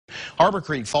Harbor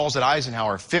Creek falls at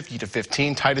Eisenhower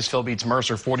 50-15. Titusville beats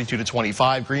Mercer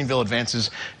 42-25. Greenville advances,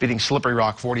 beating Slippery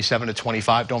Rock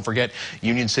 47-25. Don't forget,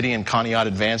 Union City and Conneaut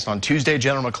advanced on Tuesday.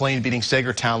 General McLean beating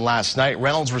Sagertown last night.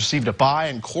 Reynolds received a bye,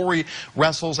 and Corey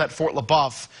wrestles at Fort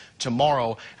LaBeouf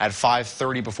tomorrow at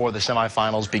 5:30 before the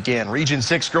semifinals begin. Region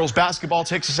 6 girls basketball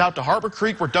takes us out to Harbor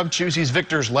Creek, where Doug Chusey's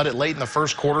Victors led it late in the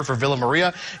first quarter for Villa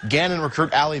Maria. Gannon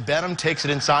recruit Allie Benham takes it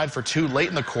inside for 2 late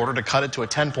in the quarter to cut it to a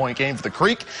 10-point game for the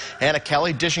Creek. Hannah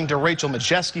Kelly dishing to Rachel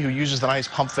Majeski, who uses the nice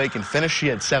pump fake and finish. She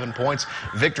had 7 points.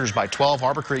 Victors by 12.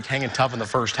 Harbor Creek hanging tough in the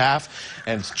first half.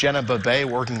 And Jenna Babay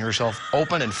working herself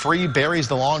open and free. Buries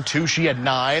the long 2. She had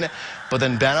 9. But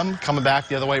then Benham coming back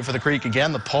the other way for the Creek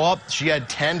again. The pull-up, she had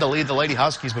 10 to lead the Lady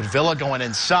Huskies, but Villa going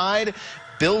inside.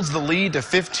 Builds the lead to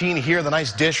 15 here. The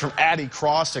nice dish from Addie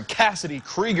Cross to Cassidy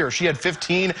Krieger. She had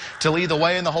 15 to lead the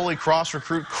way in the Holy Cross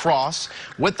recruit Cross.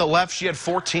 With the left, she had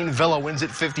 14. Villa wins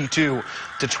it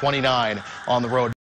 52-29 on the road.